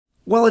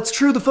While it's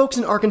true the folks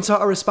in Arkansas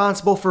are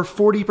responsible for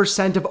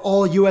 40% of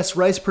all US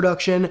rice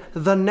production,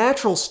 the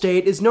natural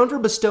state is known for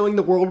bestowing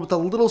the world with a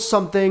little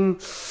something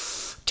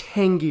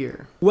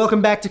tangier.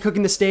 Welcome back to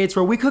Cooking the States,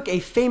 where we cook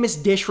a famous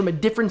dish from a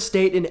different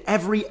state in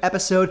every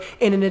episode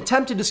in an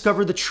attempt to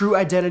discover the true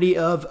identity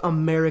of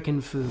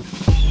American food.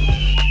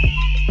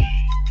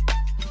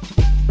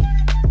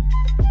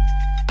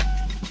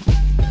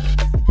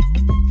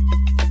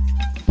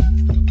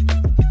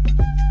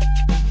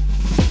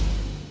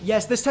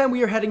 Yes, this time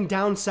we are heading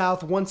down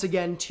south once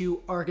again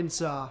to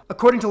Arkansas.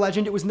 According to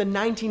legend, it was in the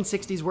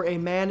 1960s where a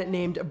man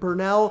named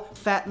Burnell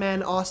Fat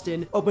Man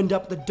Austin opened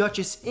up the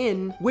Duchess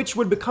Inn, which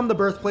would become the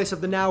birthplace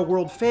of the now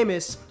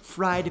world-famous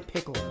fried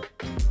pickle.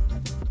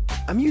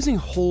 I'm using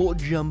whole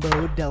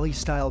jumbo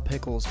deli-style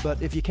pickles,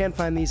 but if you can't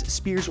find these,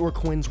 spears or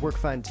coins work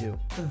fine too.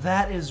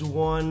 That is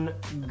one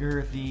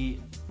girthy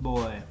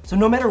boy. So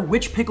no matter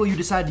which pickle you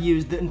decide to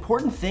use, the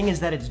important thing is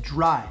that it's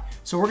dry.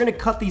 So we're gonna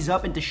cut these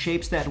up into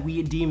shapes that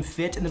we deem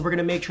fit, and then we're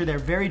gonna make sure they're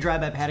very dry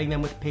by patting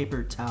them with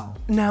paper towel.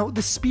 Now,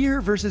 the spear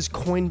versus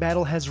coin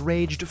battle has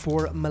raged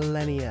for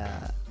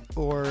millennia.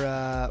 Or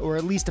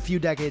at least a few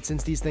decades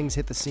since these things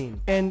hit the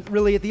scene. And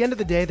really, at the end of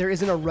the day, there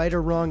isn't a right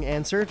or wrong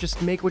answer.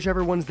 Just make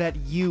whichever ones that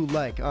you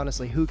like,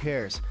 honestly, who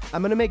cares?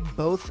 I'm gonna make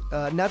both,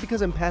 not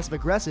because I'm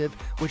passive-aggressive,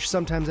 which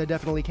sometimes I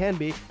definitely can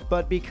be,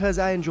 but because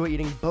I enjoy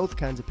eating both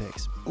kinds of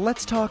picks.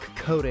 Let's talk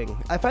coating.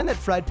 I find that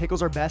fried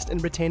pickles are best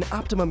and retain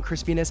optimum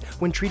crispiness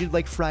when treated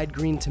like fried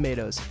green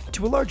tomatoes.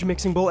 To a large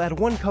mixing bowl, add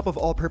 1 cup of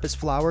all-purpose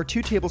flour,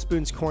 2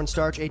 tablespoons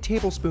cornstarch, a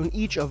tablespoon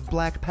each of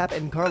black pep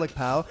and garlic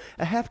pow,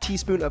 a half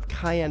teaspoon of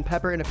cayenne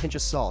pepper, and a pinch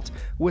of salt.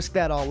 Whisk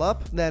that all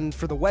up. Then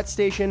for the wet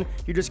station,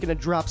 you're just gonna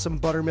drop some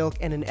buttermilk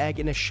and an egg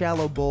in a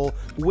shallow bowl,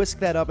 whisk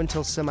that up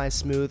until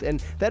semi-smooth,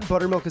 and that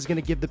buttermilk is gonna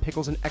give the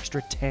pickles an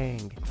extra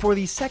tang. For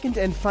the second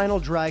and final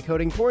dry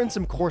coating, pour in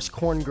some coarse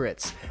corn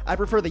grits. I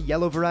prefer the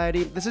yellow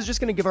variety. This is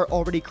just gonna give our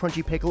already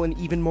crunchy pickle an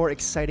even more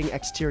exciting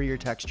exterior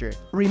texture.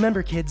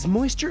 Remember kids,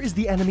 moisture is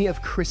the enemy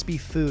of crispy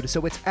food,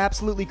 so it's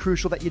absolutely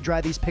crucial that you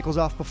dry these pickles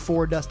off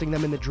before dusting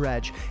them in the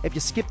dredge. If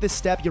you skip this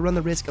step, you run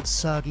the risk of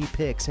soggy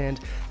picks, and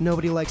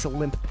nobody likes a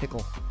limp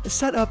pickle.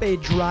 Set up a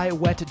dry,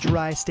 wet,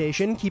 dry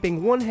station,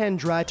 keeping one hand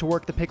dry to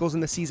work the pickles in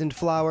the seasoned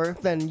flour,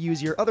 then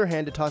use your other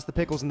hand to toss the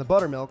pickles in the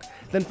buttermilk,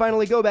 then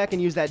finally go back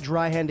and use that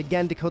dry hand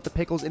again to coat the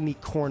pickles in the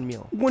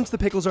cornmeal. Once the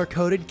pickles are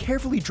coated,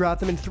 carefully drop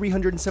them in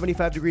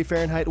 375°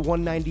 Fahrenheit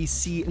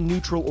 190°C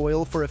neutral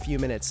oil for a few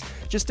minutes,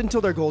 just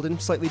until they're golden,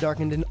 slightly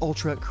darkened, and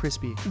ultra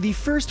crispy. The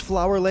first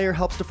flour layer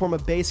helps to form a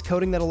base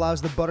coating that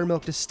allows the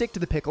buttermilk to stick to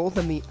the pickle,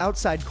 then the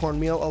outside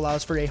cornmeal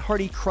allows for a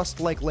hearty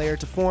crust-like layer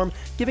to form,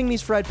 giving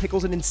these fried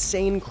pickles an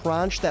insane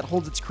crunch that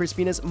holds its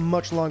crispiness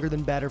much longer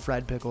than batter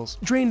fried pickles.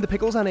 Drain the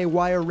pickles on a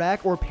wire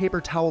rack or paper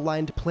towel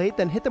lined plate,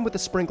 then hit them with a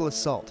sprinkle of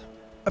salt.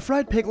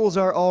 Fried pickles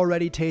are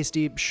already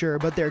tasty, sure,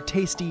 but they're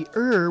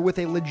tastier with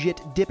a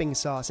legit dipping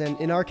sauce, and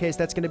in our case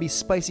that's going to be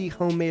spicy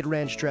homemade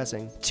ranch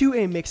dressing. To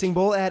a mixing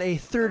bowl, add a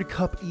 1/3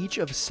 cup each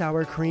of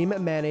sour cream,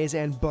 mayonnaise,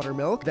 and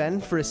buttermilk.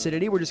 Then, for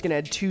acidity, we're just going to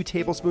add 2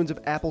 tablespoons of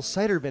apple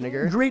cider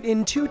vinegar. Grate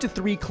in 2 to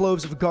 3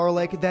 cloves of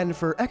garlic. Then,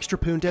 for extra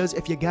puntos,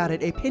 if you got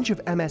it, a pinch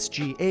of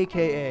MSG,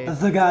 aka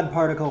the God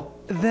Particle.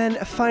 Then,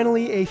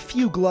 finally, a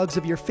few glugs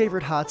of your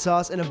favorite hot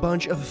sauce and a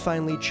bunch of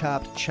finely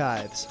chopped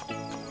chives.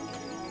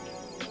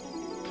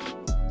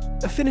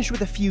 Finish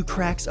with a few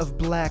cracks of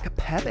black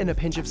pep and a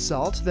pinch of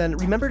salt, then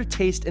remember to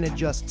taste and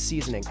adjust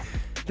seasoning.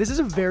 This is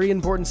a very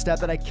important step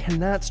that I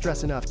cannot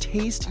stress enough.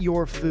 Taste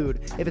your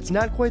food. If it's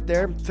not quite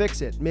there,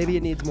 fix it. Maybe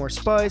it needs more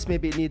spice,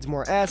 maybe it needs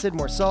more acid,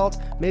 more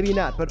salt, maybe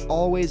not, but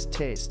always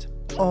taste.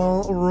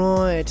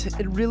 Alright,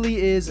 it really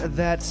is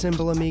that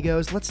simple,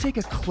 amigos. Let's take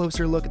a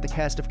closer look at the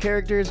cast of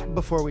characters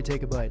before we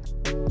take a bite.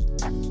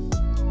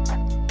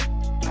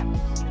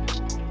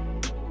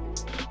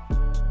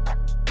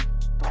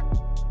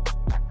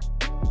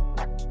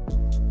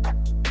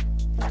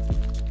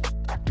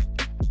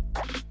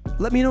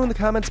 Let me know in the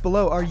comments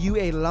below, are you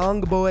a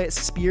long boy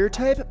spear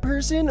type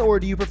person, or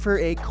do you prefer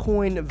a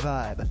coin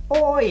vibe?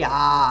 Oh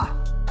yeah!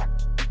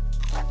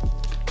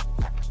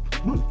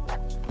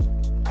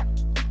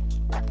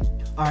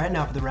 Alright,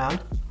 now for the round.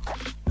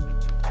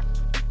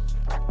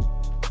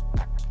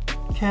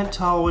 Can't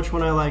tell which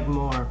one I like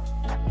more.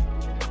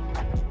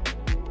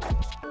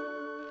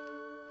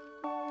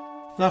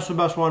 That's the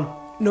best one.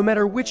 No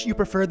matter which you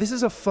prefer, this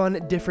is a fun,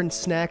 different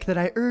snack that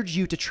I urge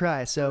you to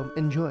try, so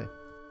enjoy.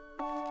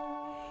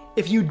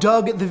 If you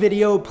dug the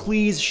video,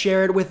 please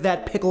share it with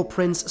that pickle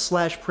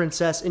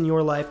prince/princess in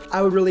your life.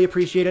 I would really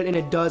appreciate it, and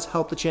it does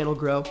help the channel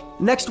grow.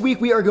 Next week,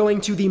 we are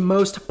going to the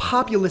most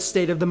populous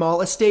state of them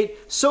all, a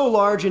state so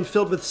large and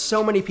filled with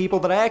so many people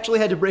that I actually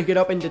had to break it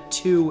up into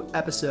 2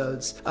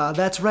 episodes.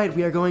 That's right,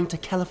 we are going to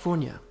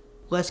California.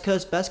 West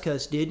Coast, best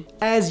coast, dude.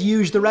 As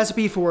usual, the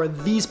recipe for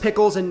these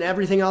pickles and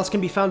everything else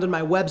can be found on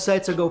my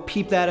website, so go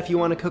peep that if you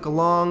want to cook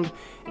along.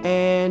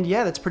 And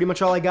yeah, that's pretty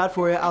much all I got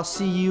for you. I'll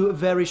see you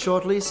very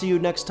shortly. See you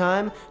next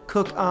time.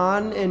 Cook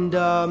on, and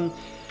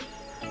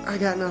I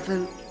got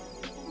nothing.